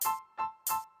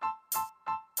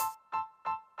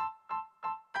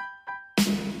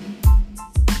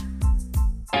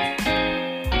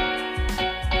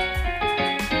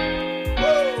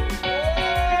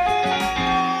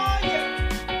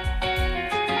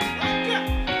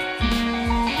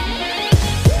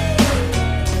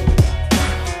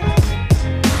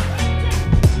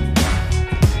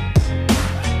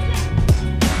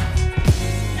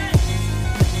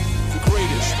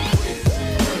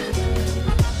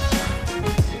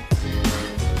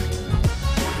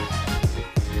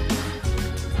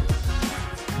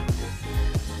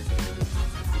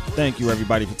Thank you,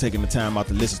 everybody, for taking the time out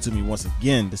to listen to me once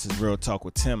again. This is Real Talk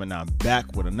with Tim, and I'm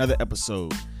back with another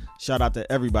episode. Shout out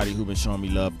to everybody who's been showing me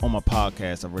love on my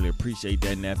podcast. I really appreciate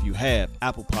that. Now, if you have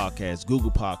Apple Podcasts,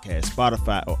 Google Podcasts,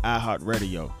 Spotify, or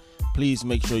iHeartRadio, please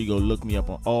make sure you go look me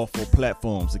up on all 4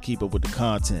 platforms to keep up with the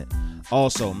content.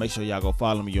 Also, make sure y'all go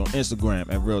follow me on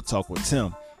Instagram at Real Talk with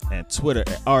Tim and Twitter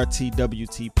at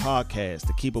RTWT Podcast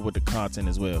to keep up with the content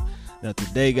as well. Now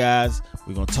today, guys,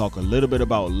 we're going to talk a little bit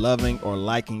about loving or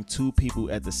liking 2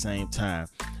 people at the same time.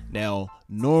 Now,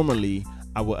 normally,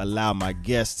 I would allow my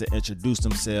guests to introduce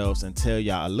themselves and tell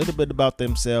y'all a little bit about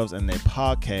themselves and their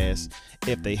podcast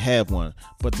if they have one.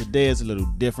 But today is a little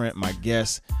different. My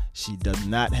guest, she does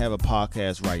not have a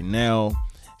podcast right now.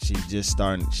 She's just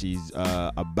starting. She's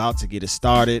about to get it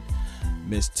started.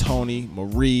 Miss Toni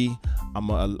Marie. I'm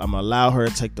gonna allow her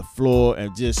to take the floor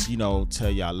and just,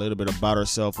 tell y'all a little bit about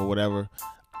herself or whatever.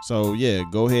 So yeah,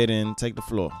 go ahead and take the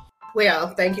floor. Well,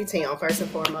 thank you, Tim, first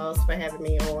and foremost, for having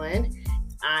me on.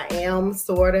 I am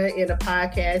sort of in a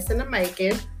podcast in the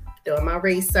making, doing my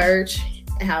research.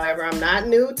 However, I'm not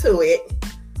new to it,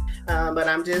 but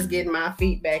I'm just getting my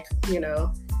feet back,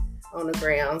 on the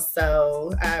ground.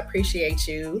 So I appreciate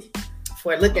you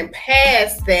for looking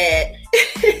past that.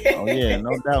 Oh yeah,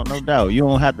 no doubt. You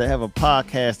don't have to have a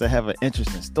podcast to have an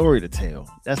interesting story to tell.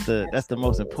 That's the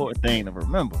most important thing to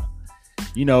remember.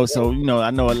 So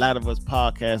I know a lot of us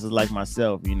podcasters like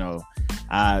myself,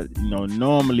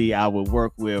 normally I would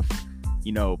work with,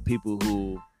 people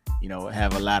who,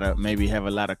 have a lot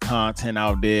of content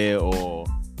out there, or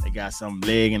they got some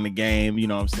leg in the game, you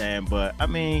know what I'm saying? But I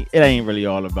mean, it ain't really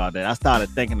all about that. I started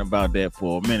thinking about that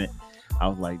for a minute. I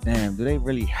was like, damn, do they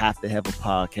really have to have a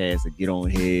podcast to get on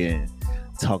here and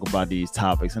talk about these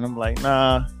topics? And I'm like,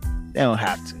 nah, they don't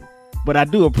have to. But I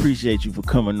do appreciate you for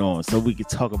coming on so we can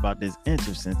talk about this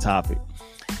interesting topic.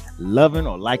 Loving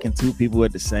or liking 2 people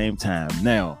at the same time.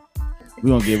 Now, we're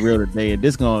gonna get real today, and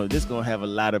this gonna have a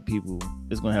lot of people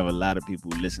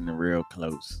listening real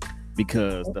close.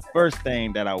 Because the first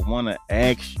thing that I wanna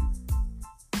ask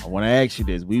you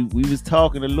this. We was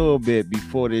talking a little bit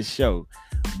before this show.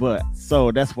 But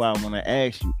so that's why I want to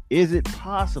ask you, is it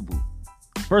possible?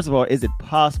 First of all, is it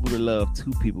possible to love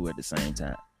 2 people at the same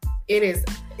time?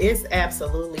 It's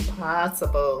absolutely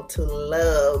possible to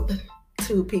love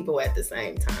 2 people at the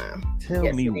same time. Tell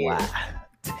me why.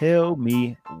 Tell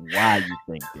me why you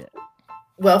think that.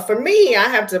 Well, for me, I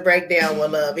have to break down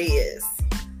what love is.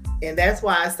 And that's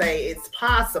why I say it's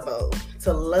possible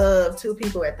to love 2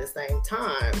 people at the same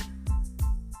time.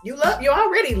 You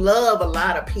already love a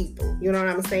lot of people. You know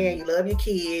what I'm saying? You love your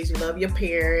kids, you love your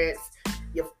parents,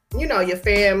 your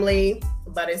family.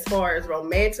 But as far as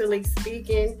romantically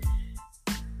speaking,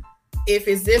 if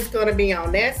it's just going to be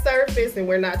on that surface and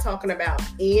we're not talking about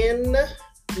in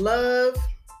love,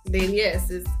 then yes,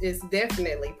 it's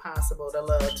definitely possible to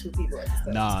love 2 people at the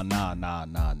same time.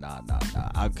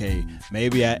 Nah. Okay,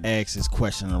 maybe I asked this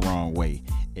question the wrong way.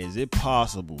 Is it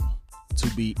possible to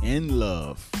be in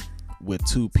love with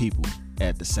 2 people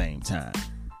at the same time?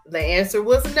 The answer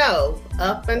was no,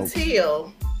 up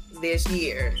until this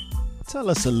year. Tell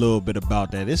us a little bit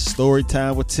about that. It's story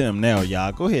time with Tim now,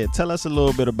 y'all. Go ahead, tell us a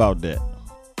little bit about that.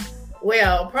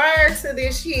 Well, prior to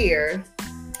this year,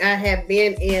 I have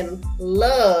been in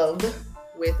love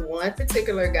with one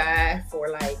particular guy for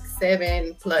like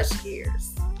 7+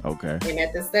 years. Okay. And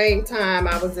at the same time,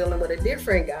 I was dealing with a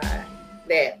different guy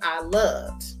that I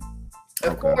loved.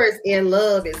 Of course, in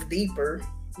love is deeper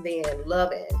than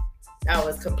loving. I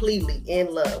was completely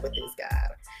in love with this guy.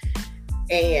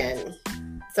 And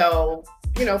so,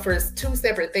 for 2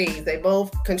 separate things, they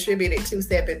both contributed 2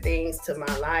 separate things to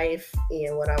my life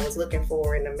and what I was looking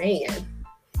for in a man.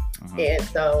 And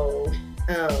so,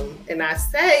 and I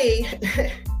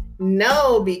say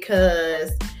no,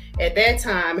 because at that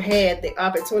time, had the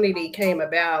opportunity came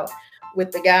about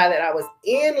with the guy that I was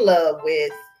in love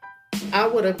with, I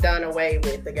would have done away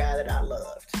with the guy that I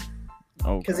loved.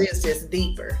 Because it's just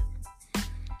deeper.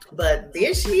 But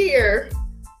this year,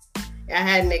 I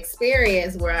had an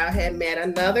experience where I had met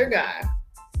another guy.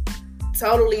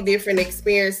 Totally different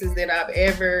experiences that I've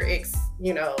ever,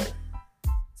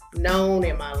 known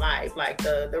in my life. Like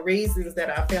the reasons that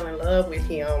I fell in love with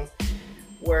him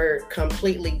were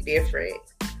completely different.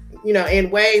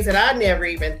 In ways that I never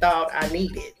even thought I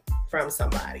needed from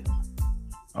somebody.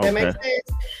 That makes sense?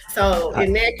 So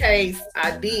in that case,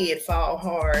 I did fall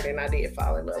hard and I did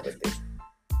fall in love with this.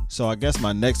 So I guess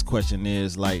my next question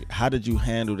is, like, how did you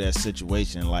handle that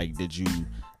situation? Like, did you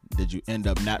end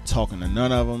up not talking to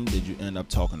none of them? Did you end up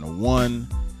talking to one?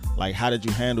 Like, how did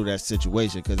you handle that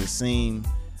situation? Because it seemed,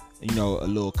 a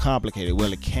little complicated.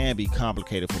 Well, it can be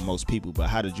complicated for most people, but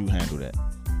how did you handle that?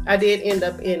 I did end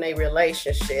up in a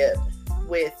relationship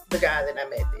with the guy that I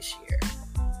met this year.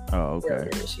 Oh, okay.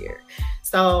 This year.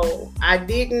 So I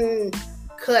didn't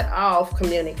cut off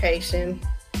communication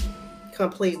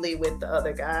completely with the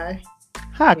other guy.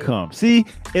 How come? See,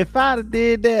 if I'd have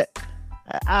did that,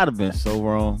 I'd have been so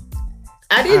wrong.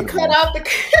 I didn't cut off the.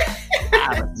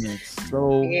 I'd have been so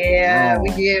wrong.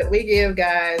 we give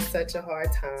guys such a hard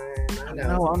time. I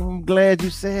know. I'm glad you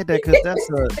said that, because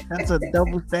that's a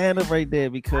double standard right there.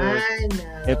 Because I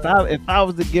know. if I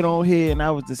was to get on here and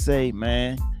I was to say,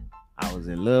 man, I was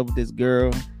in love with this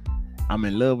girl, I'm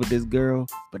in love with this girl,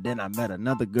 but then I met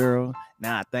another girl.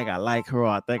 Now I think I like her, or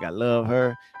I think I love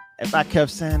her. If I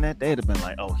kept saying that, they'd have been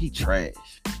like, oh, he trash.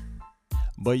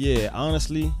 But yeah,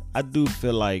 honestly, I do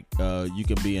feel like you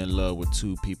can be in love with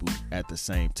two people at the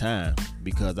same time,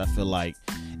 because I feel like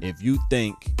if you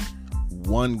think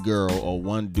one girl or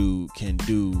one dude can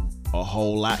do a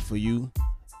whole lot for you,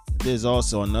 there's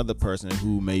also another person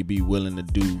who may be willing to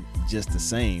do just the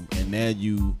same. And now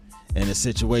you in a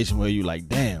situation where you like,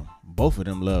 damn, both of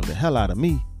them love the hell out of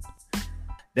me.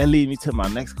 That leads me to my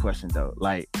next question though.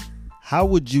 Like, how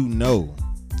would you know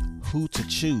who to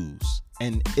choose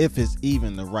and if it's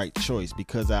even the right choice?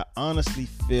 Because I honestly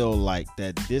feel like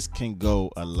that this can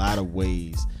go a lot of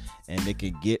ways and it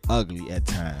can get ugly at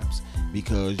times,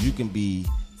 because you can be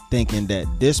thinking that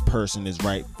this person is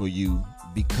right for you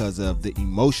because of the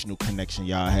emotional connection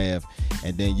y'all have,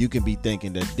 and then you can be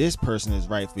thinking that this person is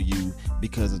right for you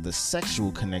because of the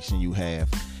sexual connection you have,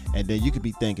 and then you could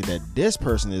be thinking that this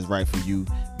person is right for you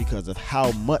because of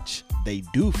how much they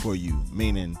do for you,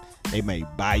 meaning they may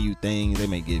buy you things, they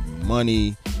may give you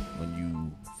money when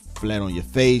you flat on your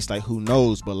face, like who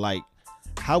knows. But like,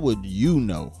 how would you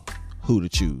know who to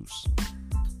choose?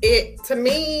 To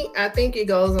me, I think it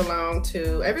goes along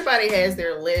to, everybody has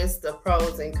their list of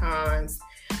pros and cons,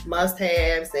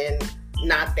 must-haves, and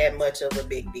not that much of a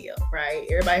big deal, right?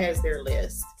 Everybody has their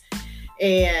list.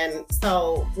 And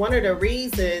so one of the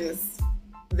reasons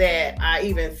that I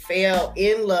even fell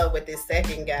in love with this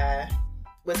second guy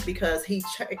was because he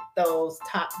checked those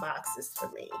top boxes for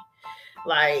me.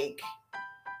 Like,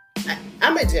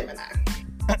 I'm a Gemini.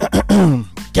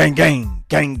 Gang, gang,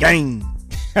 gang, gang.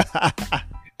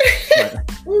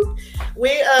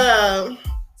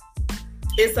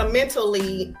 It's a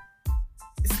mentally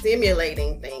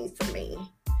stimulating thing for me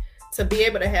to be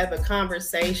able to have a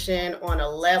conversation on a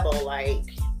level like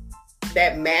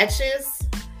that matches,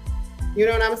 you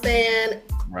know what I'm saying?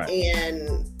 Right.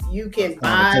 And you can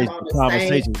vibe on the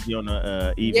conversation be on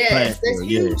a even yes, that's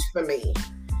huge for me.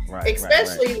 Right,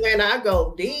 especially when I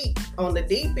go deep on the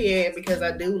deep end, because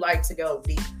I do like to go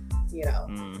deep, you know.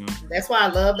 Mm-hmm. That's why I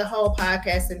love the whole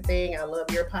podcasting thing. I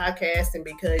love your podcasting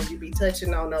because you be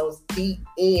touching on those deep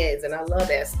ends, and I love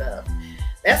that stuff.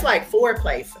 That's like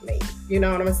foreplay for me. You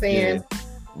know what I'm saying?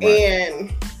 Yeah. Right.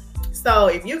 And so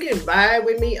if you can vibe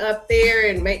with me up there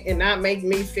and not make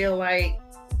me feel like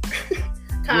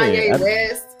Kanye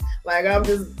West, like I'm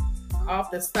just off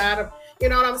the side of, you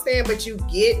know what I'm saying? But you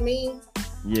get me.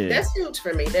 Yeah, that's huge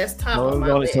for me. That's top of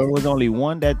my list. So it was only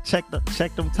one that checked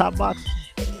them top boxes?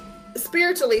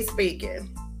 Spiritually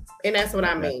speaking. And that's what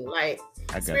I mean. Like,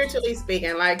 spiritually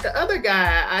speaking, like the other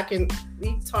guy,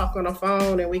 we talk on the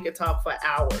phone and we could talk for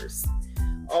hours,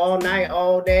 all night,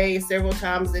 all day, several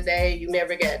times a day. You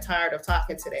never get tired of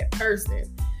talking to that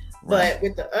person. Right. But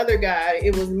with the other guy,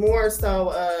 it was more so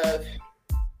of,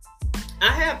 I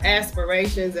have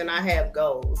aspirations and I have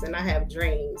goals and I have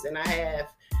dreams and I have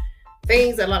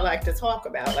things that I like to talk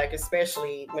about, like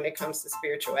especially when it comes to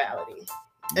spirituality.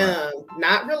 Right.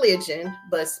 Not religion,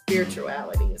 but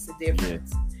spirituality. It's a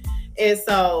difference. Yeah. And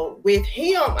so with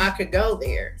him, I could go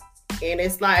there. And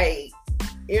it's like,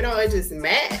 you know, it just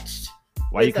matched.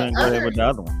 Why you couldn't go there with the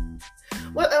other one?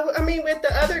 Well, I mean, with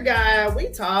the other guy, we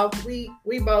talked. We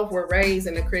both were raised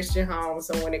in a Christian home.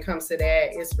 So when it comes to that,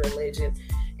 it's religion.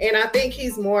 And I think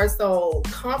he's more so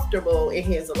comfortable in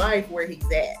his life where he's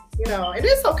at, you know, and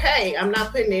it's okay. I'm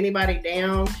not putting anybody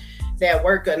down that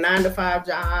work a 9-to-5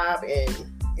 job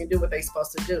and do what they're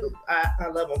supposed to do. I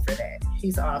love him for that.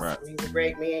 He's awesome. Right. He's a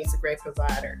great man. He's a great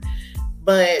provider.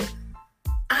 But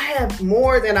I have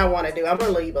more than I want to do. I'm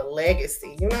going to leave a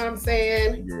legacy. You know what I'm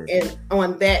saying? Yeah. And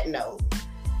on that note.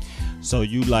 So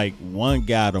you like one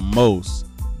guy the most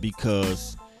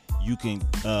because you can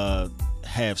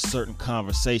have certain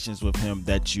conversations with him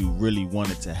that you really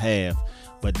wanted to have,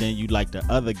 but then you like the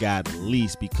other guy the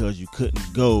least because you couldn't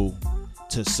go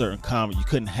to you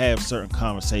couldn't have certain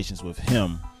conversations with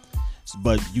him,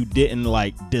 but you didn't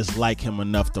dislike him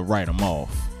enough to write him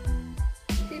off.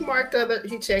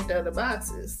 He checked other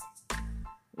boxes.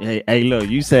 Hey, look,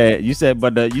 you said,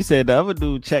 but you said the other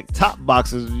dude checked top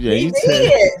boxes. Yeah, He you did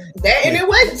said that, and it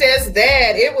wasn't just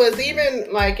that. It was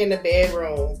even like in the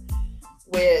bedroom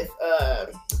with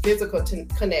physical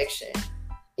connection.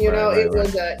 It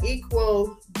was an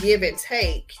equal give and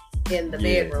take in the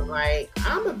bedroom. Like,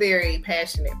 I'm a very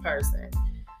passionate person,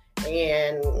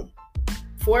 and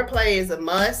foreplay is a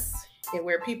must. And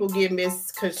where people get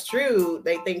misconstrued,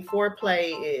 they think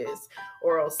foreplay is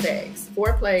oral sex.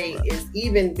 Foreplay is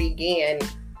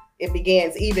it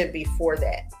begins even before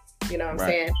that. You know what I'm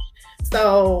saying?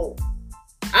 So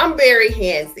I'm very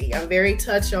handsy. I'm very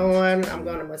touch on. I'm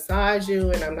going to massage you,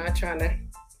 and I'm not trying to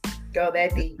go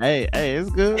that deep. Hey, it's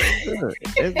good.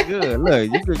 It's good.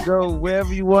 Look, you could go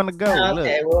wherever you want to go.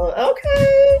 Okay,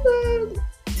 okay.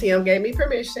 Tim gave me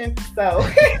permission, so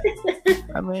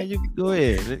I mean, you can go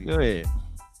ahead.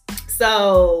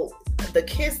 So the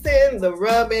kissing, the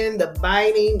rubbing, the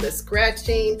biting, the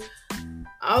scratching,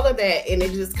 all of that, and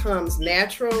it just comes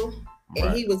natural.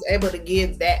 And he was able to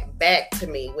give that back to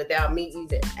me without me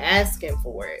even asking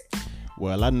for it.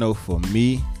 Well, I know for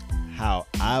me, how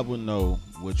I would know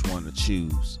which one to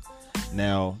choose.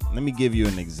 Now, let me give you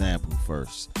an example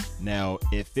first. Now,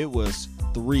 if it was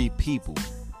 3 people,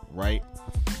 right?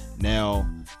 Now,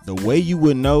 the way you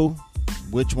would know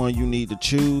which one you need to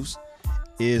choose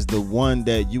is the one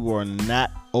that you are not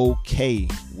okay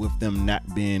with them not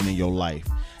being in your life.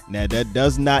 Now, that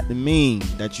does not mean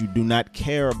that you do not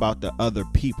care about the other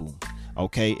people.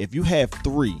 Okay, if you have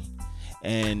 3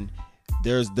 and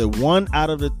there's the one out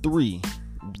of the 3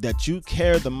 that you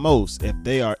care the most, if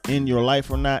they are in your life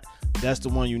or not, that's the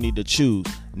one you need to choose.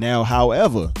 Now,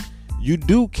 however, you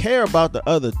do care about the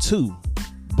other 2,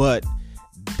 but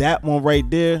that one right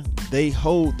there, they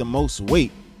hold the most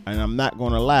weight. And I'm not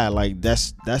gonna lie, like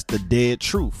that's the dead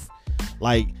truth.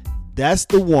 Like, that's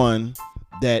the one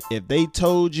that if they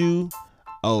told you,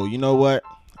 oh, you know what,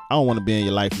 I don't want to be in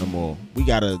your life no more, we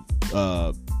gotta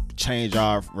change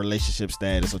our relationship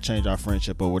status or change our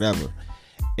friendship or whatever,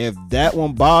 if that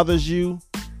one bothers you,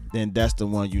 then that's the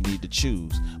one you need to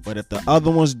choose. But if the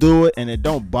other ones do it and it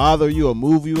don't bother you or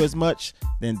move you as much,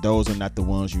 then those are not the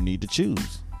ones you need to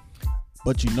choose.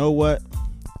 But you know what,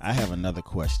 I have another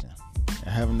question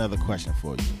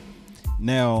for you.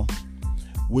 Now,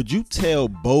 would you tell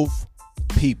both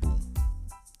people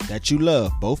that you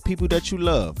love,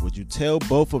 would you tell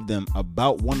both of them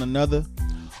about one another,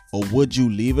 or would you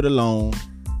leave it alone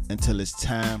until it's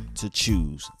time to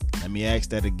choose? Let me ask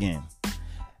that again.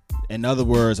 In other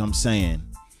words, I'm saying,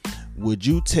 would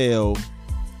you tell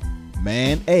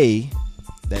man A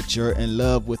that you're in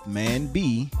love with man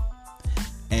B,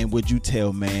 and would you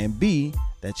tell man B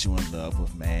that you're in love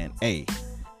with man A?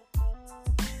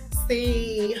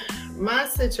 See, my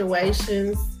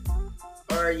situations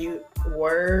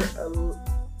were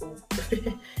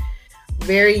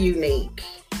very unique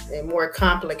and more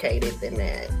complicated than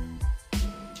that.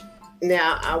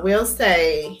 Now, I will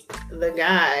say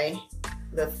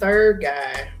the third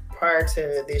guy prior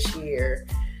to this year,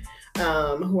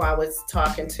 who I was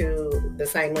talking to the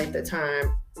same length of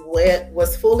time,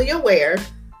 was fully aware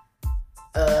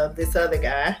of this other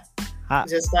guy.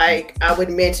 Just like I would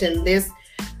mention this.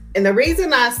 And the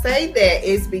reason I say that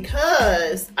is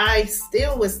because I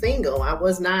still was single. I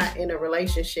was not in a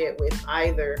relationship with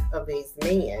either of these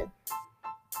men.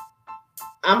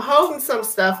 I'm holding some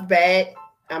stuff back.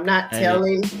 I'm not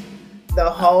telling the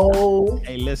whole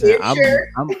listen,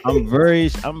 picture. I'm very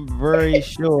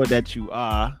sure that you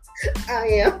are. I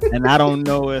am. And I don't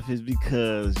know if it's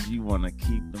because you want to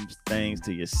keep them things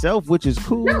to yourself, which is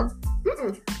cool. No.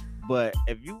 But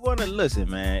if you want to listen,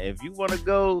 man, if you want to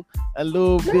go a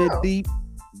little bit deep,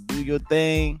 do your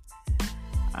thing,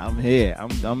 I'm here.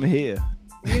 I'm here.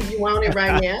 You want it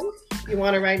right now? You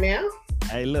want it right now?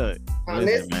 Hey, look,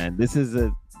 listen, man. This is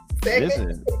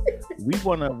listen.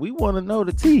 We wanna know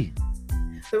the tea.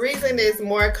 The reason is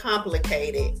more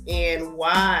complicated, and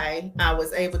why I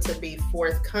was able to be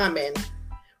forthcoming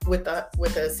with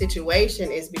a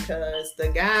situation is because the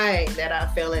guy that I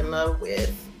fell in love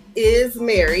with is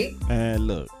married. And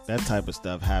look, that type of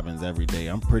stuff happens every day.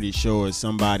 I'm pretty sure it's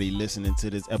somebody listening to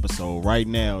this episode right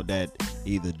now that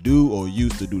either do or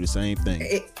used to do the same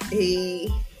thing. He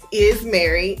is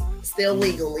married, still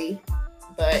legally,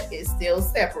 but it's still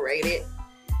separated.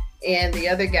 And the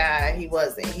other guy,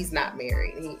 he's not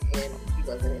married. He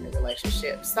wasn't in a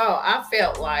relationship. So I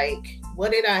felt like,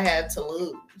 what did I have to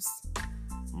lose?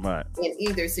 Right. In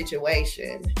either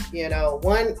situation?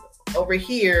 One over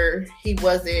here,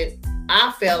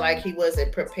 I felt like he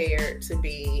wasn't prepared to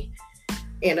be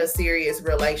in a serious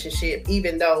relationship,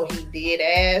 even though he did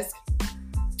ask.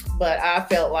 but I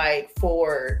felt like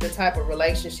for the type of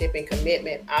relationship and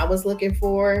commitment I was looking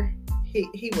for,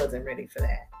 he wasn't ready for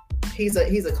that. He's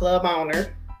a club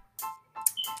owner,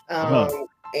 and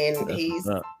he's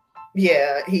dealt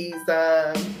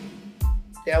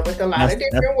with a lot of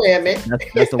different women.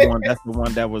 That's the one. That's the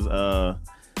one that was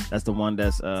that's the one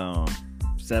that's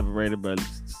separated but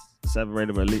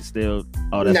still.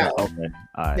 Oh, that's no. Okay.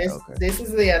 All right. This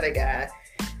is the other guy,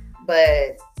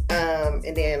 but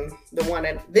and then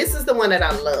this is the one that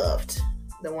I loved.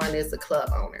 The one is the club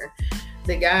owner.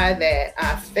 The guy that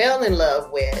I fell in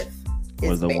love with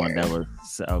was the married. One that was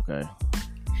okay.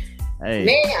 Hey,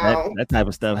 now, that type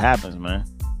of stuff happens, man.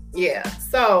 Yeah.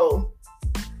 So,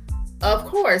 of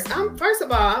course, first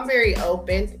of all, I'm very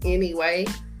open anyway,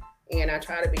 and I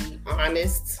try to be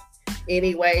honest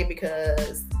anyway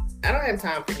because I don't have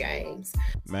time for games.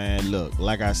 Man, look,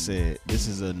 like I said, this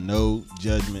is a no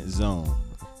judgment zone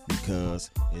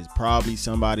because it's probably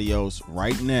somebody else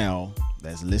right now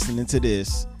that's listening to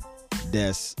this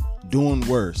that's doing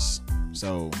worse.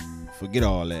 So forget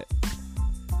all that.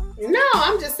 No,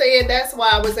 I'm just saying that's why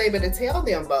I was able to tell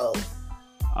them both.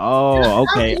 Oh,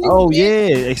 okay. Oh,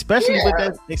 yeah. Especially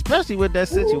with that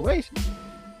situation.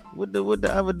 What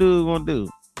the other dude gonna do?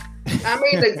 I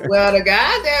mean, the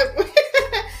guy that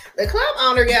the club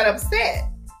owner got upset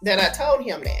that I told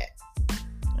him that,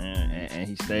 and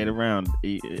he stayed around.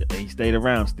 He stayed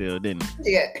around still, didn't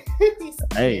he? Yeah.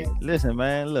 Hey, listen,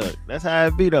 man. Look, that's how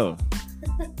it be though.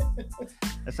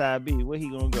 That's how it be. Where he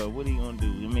gonna go? What he gonna do?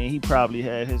 I mean, he probably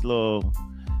had his little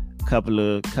couple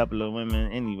of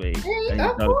women anyway. Hey,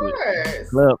 of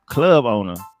course. Club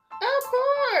owner. Of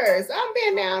course. I've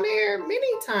been down there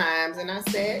many times and I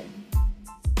said,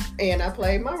 and I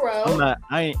played my role.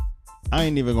 I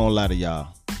ain't even gonna lie to y'all.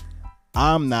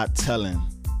 I'm not telling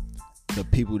the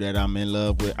people that I'm in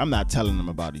love with, I'm not telling them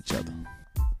about each other.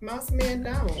 Most men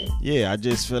don't. Yeah, I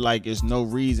just feel like there's no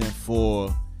reason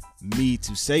for me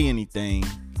to say anything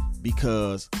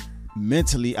because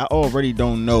mentally I already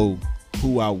don't know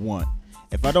who I want.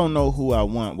 If I don't know who I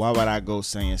want, why would I go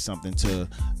saying something to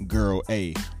girl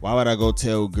A? Why would I go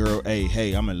tell girl A,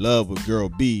 hey, I'm in love with girl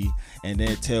B, and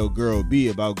then tell girl B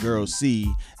about girl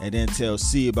C, and then tell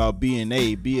C about B and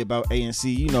A, B about A and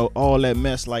C, all that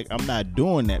mess. Like, I'm not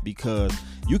doing that because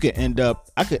I could end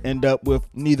up with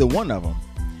neither one of them.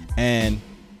 And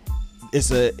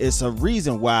it's a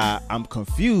reason why I'm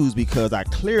confused because I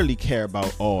clearly care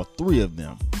about all three of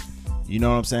them. You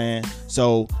know what I'm saying?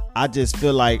 So I just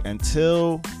feel like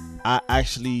until I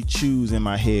actually choose in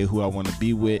my head who I want to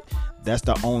be with, that's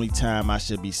the only time I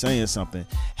should be saying something.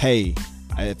 Hey,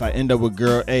 if I end up with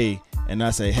girl A and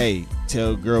I say, hey,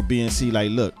 tell girl B and C,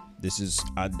 like, look,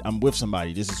 I'm with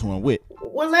somebody. This is who I'm with.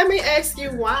 Well, let me ask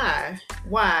you why.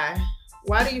 Why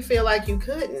do you feel like you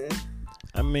couldn't?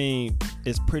 I mean,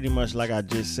 it's pretty much like I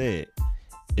just said.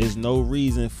 There's no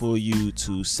reason for you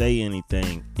to say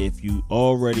anything if you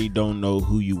already don't know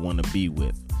who you want to be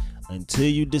with. Until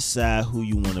you decide who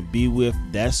you want to be with,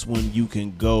 that's when you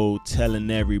can go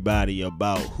telling everybody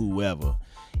about whoever.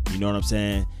 You know what I'm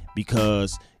saying?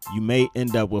 Because you may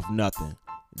end up with nothing.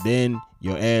 Then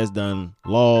your ass done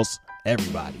lost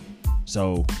everybody.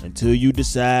 So until you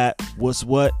decide what's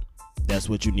what, that's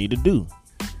what you need to do.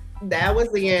 That was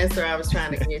the answer I was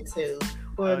trying to get to.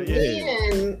 Well,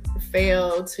 men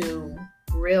fail to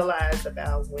realize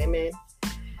about women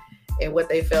and what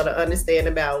they fail to understand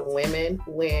about women.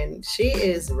 When she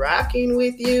is rocking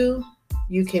with you,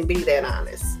 you can be that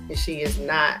honest. And she is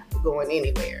not going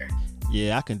anywhere.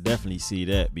 Yeah, I can definitely see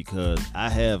that because I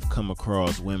have come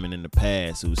across women in the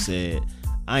past who said,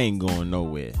 I ain't going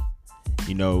nowhere.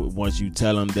 Once you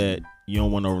tell them that you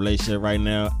don't want a relationship right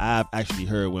now, I've actually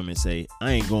heard women say,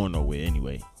 I ain't going nowhere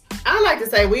anyway. I like to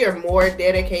say we are more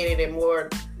dedicated and more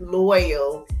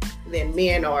loyal than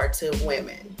men are to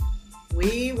women.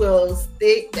 We will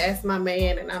stick, that's my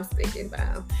man and I'm sticking by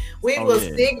him. We will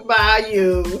stick by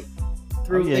you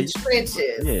through the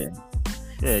trenches.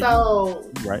 Yeah.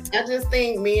 So right. I just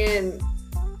think men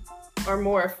are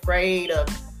more afraid of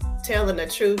telling the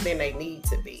truth than they need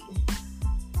to be.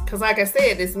 Because like I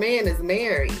said, this man is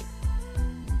married.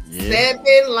 7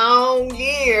 long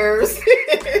years.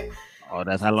 Oh,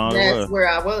 that's how long it was? That's where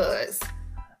I was.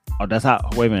 Oh,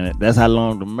 wait a minute. That's how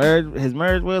long his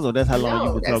marriage was? Or that's how long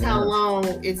you were talking? That's how long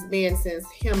it's been since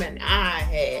him and I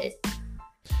had.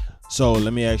 So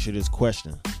let me ask you this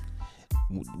question.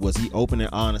 Was he open and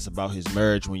honest about his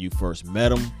marriage when you first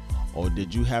met him? Or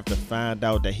did you have to find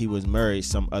out that he was married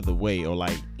some other way? Or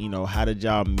how did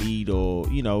y'all meet? Or,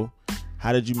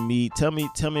 how did you meet? Tell me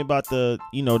about the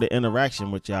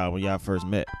interaction with y'all when y'all first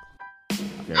met.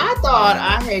 Okay. I thought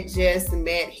I had just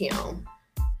met him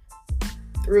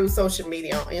through social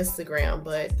media on Instagram,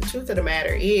 but the truth of the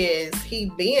matter is he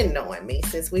been knowing me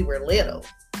since we were little.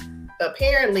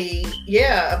 Apparently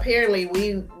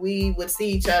we would see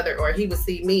each other, or he would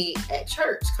see me at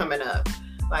church coming up.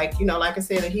 Like, like I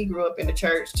said, he grew up in the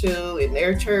church too, and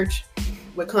their church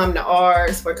would come to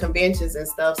ours for conventions and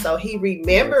stuff. So he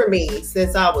remembered me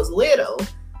since I was little.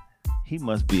 He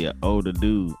must be an older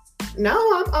dude. No,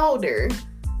 I'm older.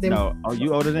 No, are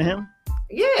you older than him?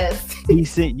 Yes. He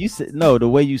said, you said, no, the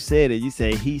way you said it, you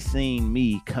said he seen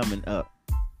me coming up.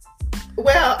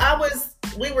 Well,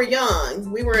 we were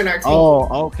young. We were in our teens. Oh,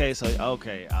 okay. So,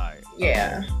 okay. All right.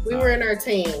 Yeah. Okay. We were in our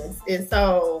teens. And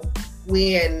so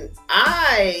when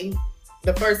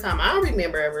the first time I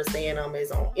remember ever seeing him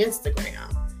is on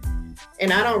Instagram.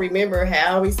 And I don't remember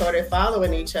how we started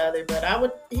following each other, but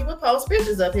he would post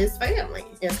pictures of his family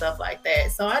and stuff like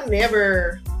that. So I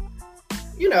never,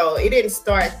 it didn't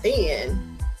start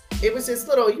then. It was just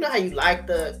little, how you like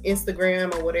the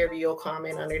Instagram or whatever, you'll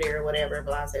comment under there or whatever,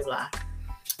 blah, blah, blah.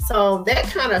 So that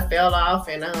kind of fell off,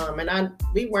 and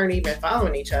we weren't even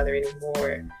following each other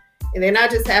anymore. And then I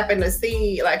just happened to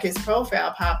see like his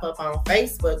profile pop up on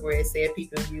Facebook where it said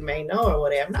people you may know or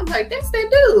whatever. And I'm like, that's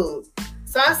that dude.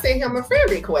 So I sent him a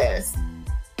friend request,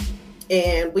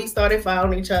 and we started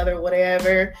following each other,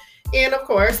 whatever. And of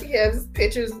course, he has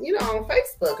pictures, on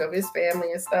Facebook of his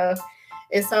family and stuff.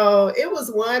 And so it was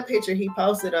one picture he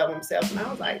posted of himself, and I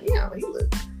was like, yeah,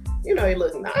 he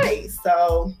looked nice.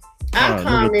 So I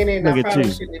commented, and I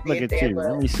probably shouldn't have did that.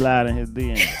 Let me slide in his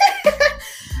DM.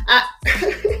 I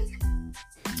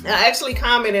actually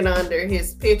commented under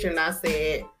his picture, and I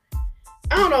said,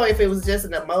 I don't know if it was just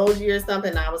an emoji or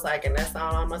something. I was like, and that's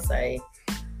all I'm going to say.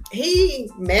 He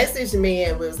messaged me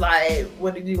and was like,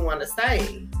 what did you want to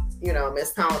say?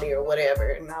 Miss Toni or whatever.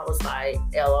 And I was like,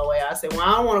 LOL. I said, well,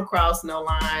 I don't want to cross no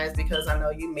lines because I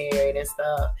know you married and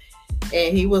stuff.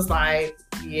 And he was like,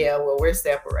 yeah, well, we're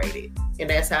separated. And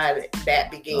that's how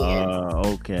that began.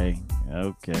 Okay.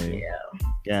 Yeah.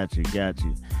 Got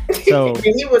you. So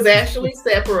and he was actually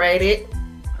separated,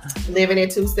 living in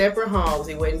two separate homes.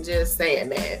 He wasn't just saying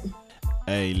that.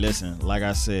 Hey, listen, like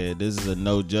I said, this is a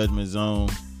no judgment zone.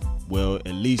 Well,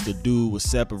 at least the dude was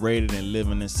separated and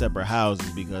living in separate houses,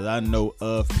 because I know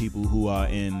of people who are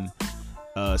in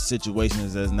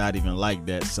situations that's not even like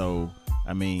that. So,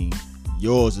 I mean,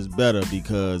 yours is better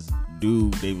because,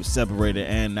 dude, they were separated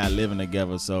and not living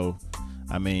together. So,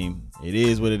 I mean, it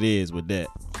is what it is with that.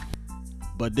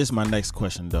 But this is my next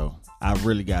question, though. I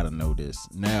really got to know this.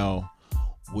 Now,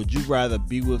 would you rather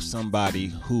be with somebody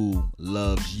who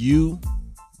loves you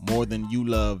more than you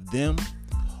love them?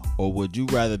 Or would you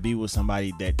rather be with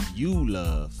somebody that you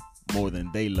love more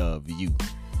than they love you?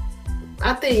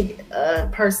 I think a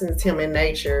person's human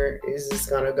nature is just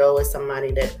going to go with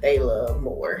somebody that they love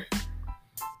more.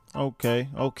 Okay.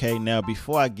 Now,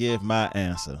 before I give my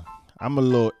answer, I'm a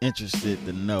little interested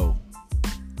to know,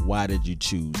 why did you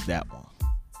choose that one?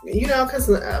 Because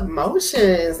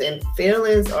emotions and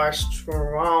feelings are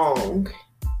strong.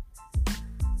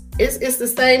 It's the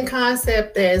same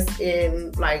concept as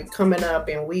in like coming up,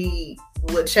 and we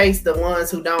would chase the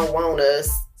ones who don't want us,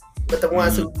 but the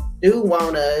ones who do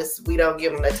want us, we don't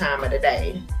give them the time of the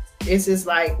day. It's just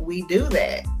like we do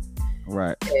that,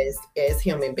 right? As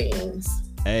human beings.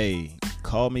 Hey,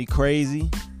 call me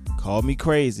crazy,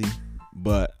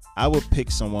 but I would pick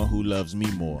someone who loves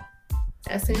me more.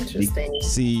 That's interesting.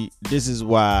 See, this is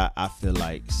why I feel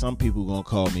like some people gonna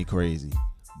call me crazy,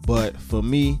 but for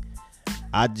me,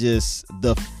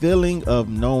 the feeling of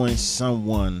knowing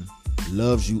someone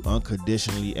loves you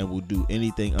unconditionally and will do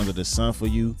anything under the sun for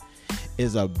you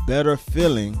is a better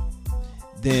feeling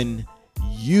than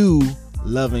you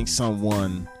loving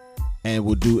someone and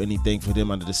will do anything for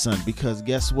them under the sun. Because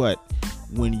guess what?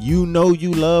 When you know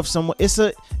you love someone, it's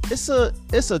a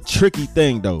tricky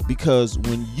thing though, because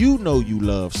when you know you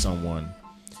love someone,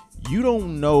 you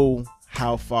don't know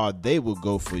how far they will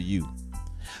go for you.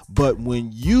 But when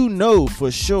you know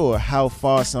for sure how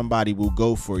far somebody will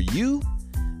go for you,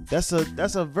 that's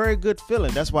a very good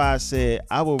feeling. That's why I said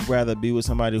I would rather be with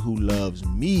somebody who loves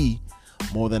me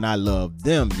more than I love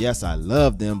them. Yes, I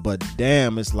love them, but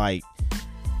damn, it's like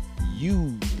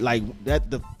you like that,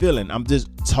 the feeling. I'm just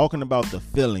talking about the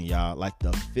feeling, y'all. Like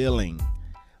the feeling.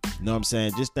 You know what I'm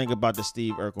saying? Just think about the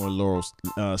Steve Urkel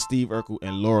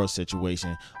and Laurel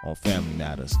situation on Family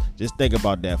Matters. Just think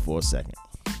about that for a second.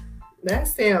 That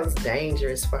sounds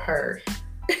dangerous for her.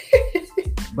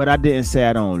 But I didn't say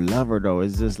I don't love her though.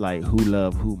 It's just like who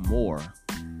love who more.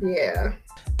 Yeah.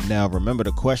 Now remember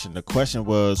the question. The question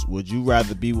was, would you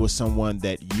rather be with someone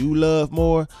that you love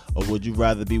more, or would you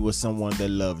rather be with someone that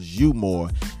loves you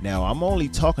more? Now I'm only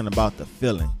talking about the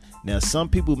feeling. Now, some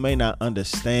people may not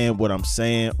understand what I'm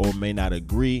saying or may not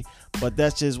agree, but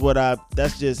that's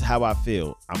just how I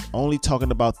feel. I'm only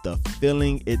talking about the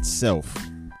feeling itself.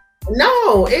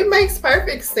 No, it makes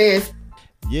perfect sense.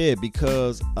 Yeah,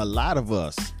 because a lot of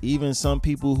us, even some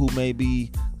people who may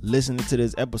be listening to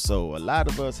this episode, a lot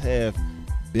of us have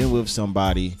been with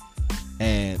somebody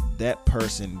and that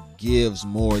person gives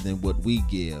more than what we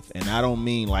give. And I don't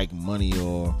mean like money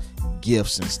or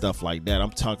gifts and stuff like that.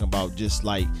 I'm talking about just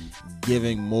like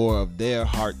giving more of their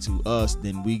heart to us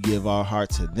than we give our heart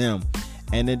to them.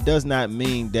 And it does not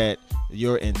mean that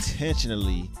you're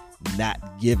intentionally not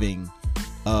giving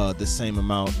the same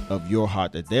amount of your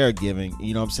heart that they're giving,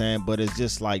 you know what I'm saying? But it's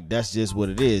just like, that's just what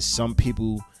it is. Some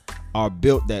people are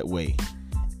built that way,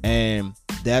 and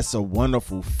that's a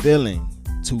wonderful feeling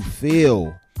to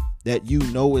feel that you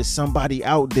know it's somebody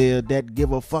out there that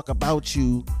give a fuck about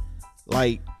you,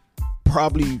 like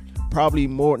probably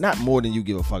more, not more than you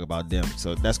give a fuck about them,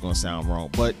 so that's gonna sound wrong,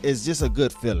 but it's just a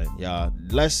good feeling, y'all.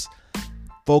 Let's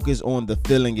focus on the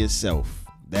feeling itself.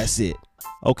 That's it.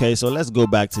 Okay, so let's go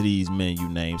back to these men you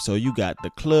named. So you got the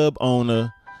club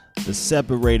owner, the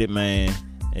separated man,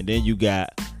 and then you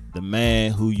got the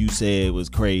man who you said was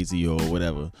crazy or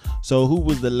whatever. So who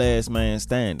was the last man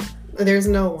standing? There's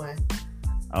no one.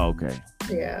 Okay.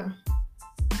 Yeah.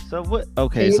 So what?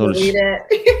 Okay, Can you so believe that?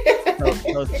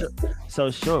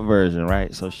 so short version,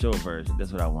 right? So short version.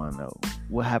 That's what I want to know.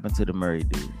 What happened to the married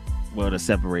dude? Well, the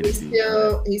separated dude.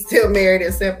 He's still married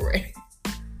and separated.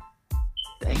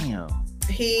 Damn.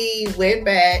 He went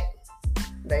back.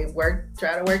 They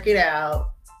try to work it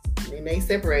out. Then they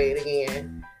separated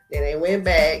again. Then they went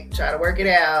back, try to work it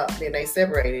out. Then they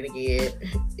separated again.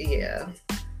 Yeah.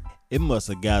 It must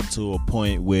have got to a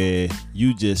point where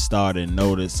you just started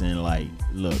noticing, like,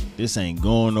 look, this ain't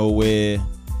going nowhere.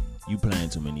 You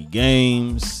playing too many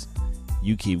games.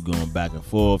 You keep going back and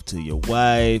forth to your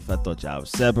wife. I thought y'all was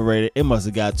separated. It must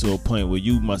have got to a point where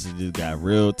you must have just got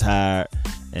real tired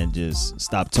and just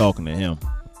stopped talking to him.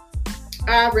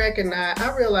 I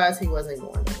realized he wasn't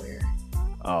going nowhere.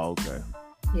 Oh, okay.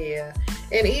 Yeah.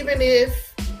 And even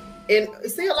if, and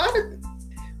see, a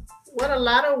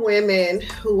lot of women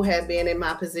who have been in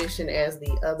my position as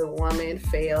the other woman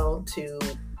fail to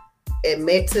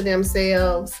admit to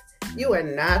themselves, you are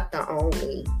not the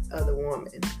only other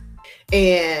woman.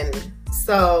 And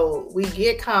so we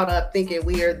get caught up thinking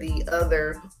we are the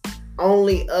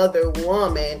only other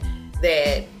woman,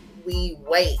 that we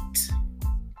wait,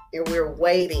 and we're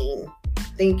waiting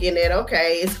thinking that,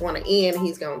 okay, it's going to end,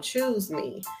 he's going to choose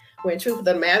me. When truth of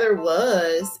the matter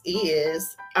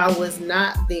is I was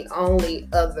not the only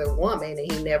other woman,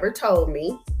 and he never told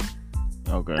me.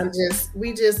 Okay.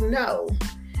 We just know.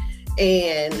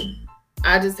 And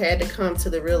I just had to come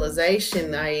to the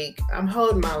realization, like, I'm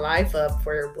holding my life up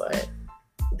for what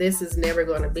this is never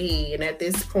going to be. And at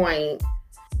this point,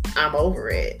 I'm over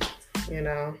it, you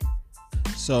know?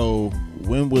 So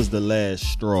when was the last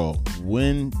straw?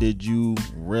 When did you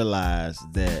realize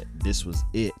that this was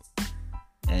it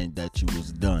and that you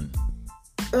was done?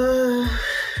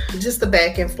 Just the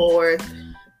back and forth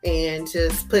and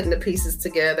just putting the pieces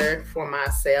together for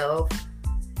myself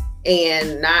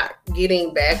and not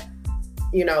getting back,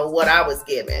 you know, what I was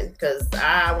given. Because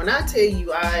when I tell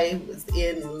you I was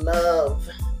in love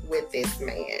with this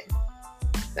man,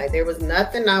 like, there was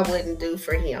nothing I wouldn't do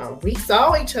for him. We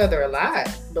saw each other a lot,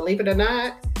 believe it or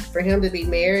not. For him to be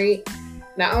married,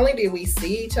 not only did we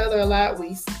see each other a lot,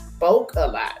 we spoke a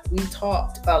lot. We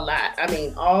talked a lot. I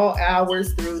mean, all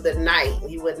hours through the night.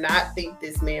 You would not think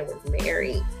this man was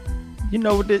married. You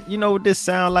know what this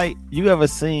sound like? You ever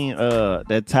seen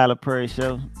that Tyler Perry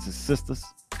show, The Sisters?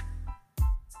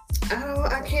 Oh,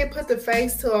 I can't put the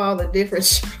face to all the different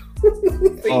shows.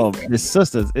 Oh, it's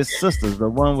Sisters. It's Sisters. The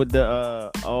one with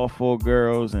the all four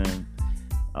girls and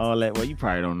all that. Well, you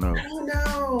probably don't know. I don't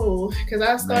know, because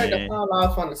I started to fall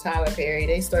off on the Tyler Perry.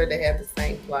 They started to have the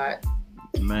same plot.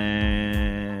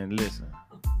 Man, listen.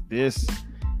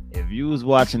 If you was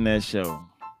watching that show,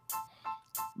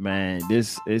 man,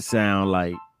 it sound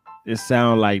like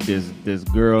this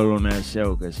girl on that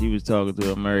show, because she was talking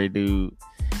to a married dude,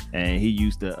 and he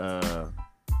used to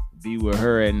be with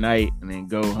her at night and then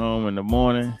go home in the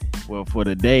morning, well, for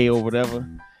the day or whatever.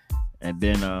 And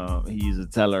then he used to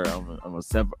tell her,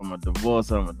 I'm a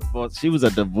divorce. She was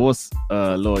a divorce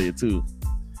lawyer too.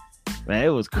 Man, it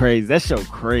was crazy. That show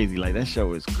crazy. Like, that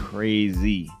show is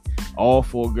crazy. All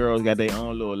four girls got their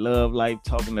own little love life,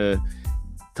 talking to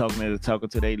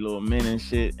their little men and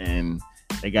shit, and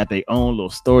they got their own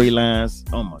little storylines.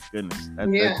 Oh my goodness,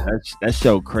 that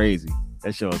show crazy.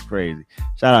 That show is crazy.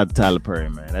 Shout out to Tyler Perry,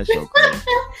 man. That show crazy.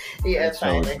 Yeah, that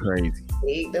show is crazy.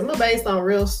 Them are based on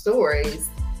real stories.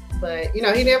 But, you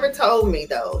know, he never told me,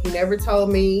 though. He never told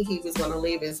me he was going to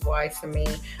leave his wife for me.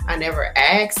 I never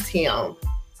asked him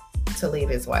to leave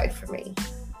his wife for me.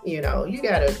 You know, you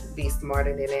got to be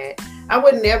smarter than that. I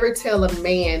would never tell a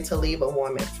man to leave a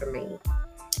woman for me.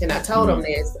 And I told him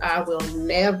this, I will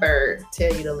never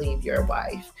tell you to leave your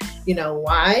wife. You know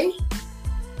why?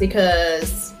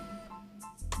 Because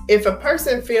if a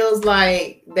person feels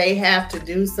like they have to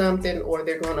do something or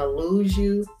they're going to lose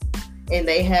you, and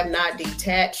they have not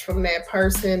detached from that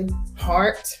person's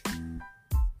heart,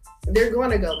 they're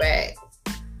going to go back.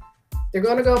 They're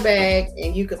going to go back,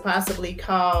 and you could possibly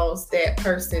cause that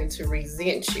person to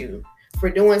resent you for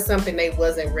doing something they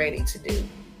wasn't ready to do.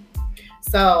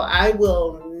 So I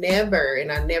will never,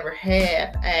 and I never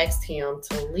have asked him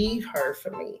to leave her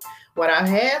for me. What I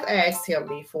have asked him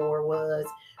before was,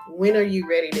 when are you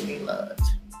ready to be loved?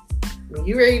 When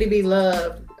you're ready to be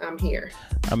loved, I'm here.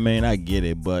 I mean, I get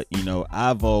it, but, you know,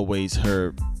 I've always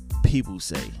heard people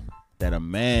say that a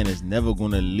man is never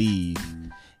going to leave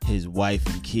his wife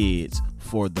and kids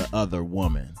for the other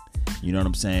woman. You know what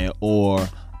I'm saying? Or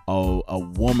a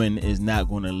woman is not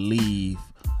going to leave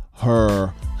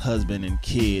her husband and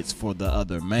kids for the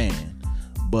other man.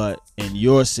 But in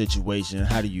your situation,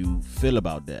 how do you feel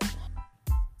about that?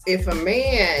 If a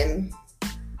man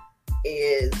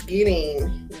is getting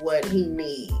what he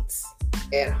needs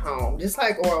at home, just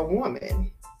like, or a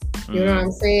woman, you know what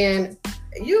I'm saying,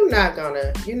 you're not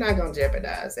gonna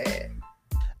jeopardize that.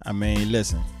 I mean,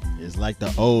 listen, it's like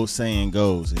the old saying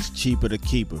goes, it's cheaper to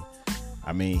keep her.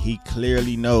 I mean, he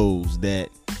clearly knows that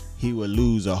he would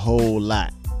lose a whole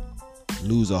lot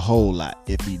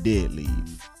if he did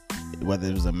leave, whether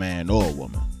it was a man or a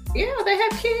woman. Yeah, they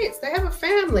have kids, they have a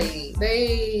family,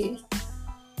 they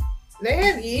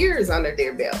have years under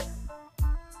their belt,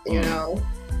 you know.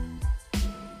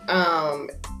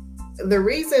 The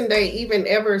reason they even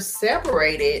ever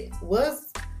separated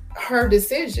was her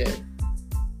decision.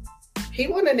 He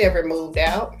wouldn't have never moved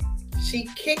out. She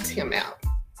kicked him out.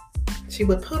 She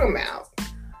would put him out.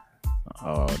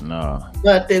 Oh, no.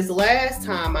 But this last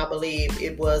time, I believe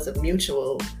it was a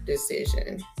mutual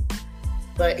decision.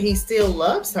 But he still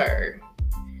loves her.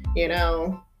 You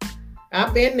know,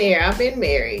 I've been there. I've been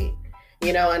married.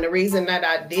 You know, and the reason that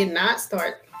I did not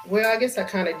start, well, I guess I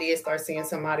kind of did start seeing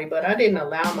somebody, but I didn't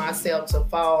allow myself to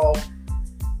fall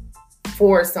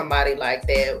for somebody like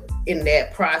that in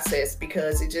that process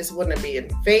because it just wouldn't have been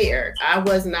fair. I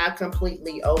was not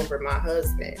completely over my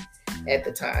husband at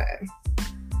the time.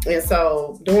 And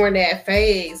so during that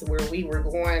phase where we were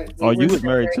going... you was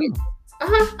married too?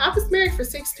 I was married for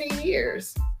 16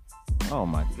 years. Oh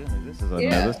my goodness, this is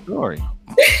another story.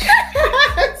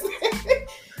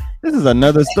 This is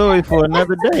another story for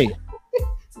another day.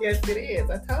 Yes, it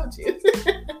is. I told you.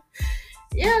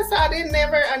 Yeah, so I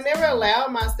never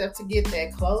allowed myself to get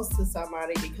that close to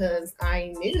somebody because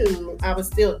I knew I was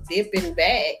still dipping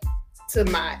back to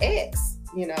my ex,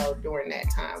 you know, during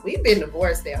that time. We've been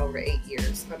divorced now over 8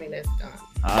 years. I mean, that's done.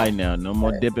 I know. No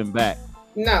more dipping back.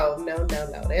 No.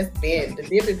 That's been, the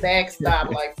dipping back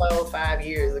stopped like 4 or 5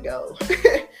 years ago.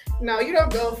 No, you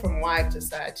don't go from wife to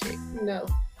side chick. No,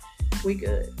 we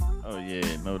good. Oh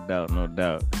yeah, no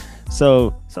doubt.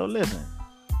 So listen,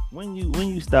 when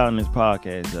you starting this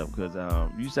podcast up, because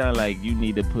you sound like you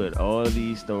need to put all of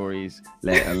these stories,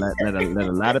 let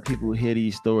a lot of people hear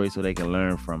these stories so they can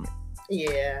learn from it.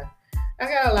 Yeah, I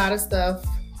got a lot of stuff,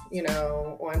 you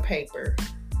know, on paper.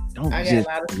 Don't just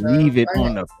leave it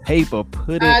on the paper.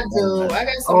 Put it. I do. I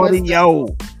got some audio.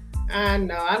 I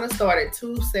know. I done started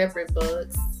 2 separate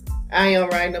books. I am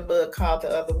writing a book called The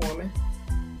Other Woman.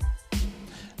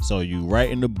 So you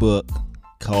writing the book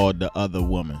called The Other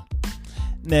Woman.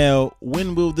 Now,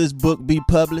 when will this book be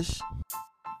published?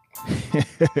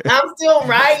 I'm still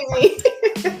writing.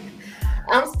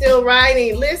 I'm still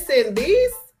writing. Listen,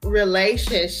 these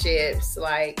relationships,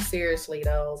 like, seriously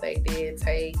though, they did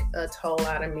take a toll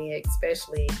out of me,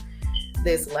 especially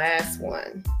this last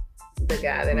one, the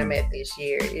guy that I met this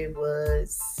year. It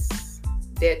was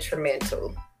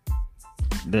detrimental.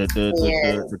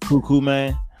 The cuckoo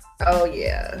man. Oh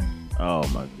yeah. Oh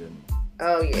my goodness.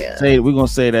 Oh yeah. We're gonna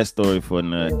save that story for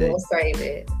another day. We'll save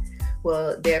it.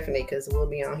 Well, definitely, because we'll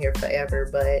be on here forever.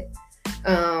 But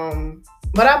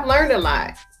I've learned a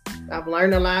lot. I've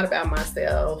learned a lot about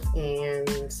myself,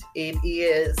 and it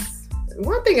is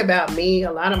one thing about me.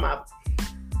 A lot of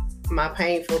my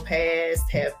painful past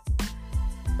have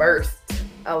birthed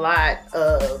a lot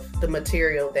of the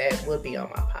material that would be on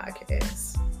my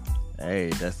podcast. Hey,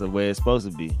 that's the way it's supposed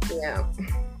to be. Yeah.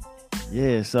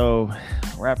 Yeah, so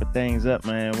wrapping things up,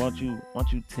 man. Won't you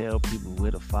tell people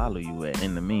where to follow you at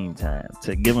in the meantime?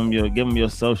 To give them your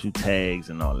social tags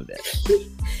and all of that.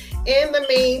 In the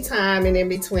meantime and in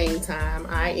between time,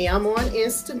 I am on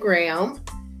Instagram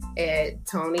at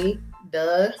Toni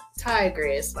the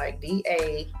Tigress, like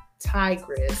DA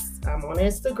Tigress. I'm on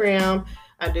Instagram.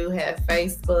 I do have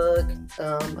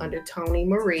Facebook under Toni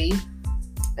Marie,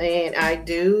 and I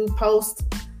do post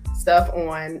stuff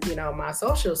on my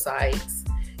social sites,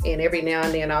 and every now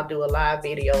and then I'll do a live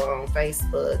video on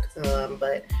Facebook.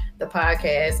 But the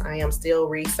podcast, I am still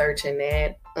researching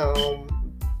that.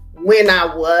 When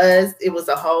it was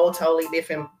a whole totally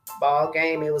different ball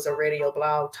game. It was a radio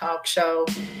blog talk show,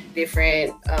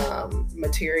 different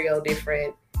material,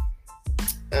 different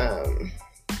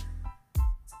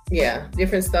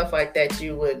different stuff like that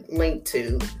you would link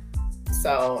to.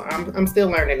 So I'm still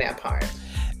learning that part.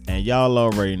 And y'all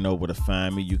already know where to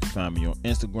find me. You can find me on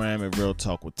Instagram at Real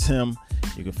Talk with Tim.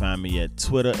 You can find me at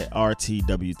Twitter at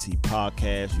RTWT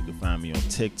Podcast. You can find me on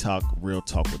TikTok, Real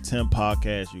Talk with Tim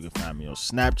Podcast. You can find me on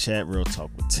Snapchat, Real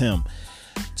Talk with Tim.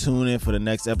 Tune in for the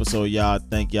next episode, y'all.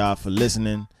 Thank y'all for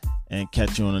listening, and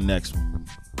catch you on the next one.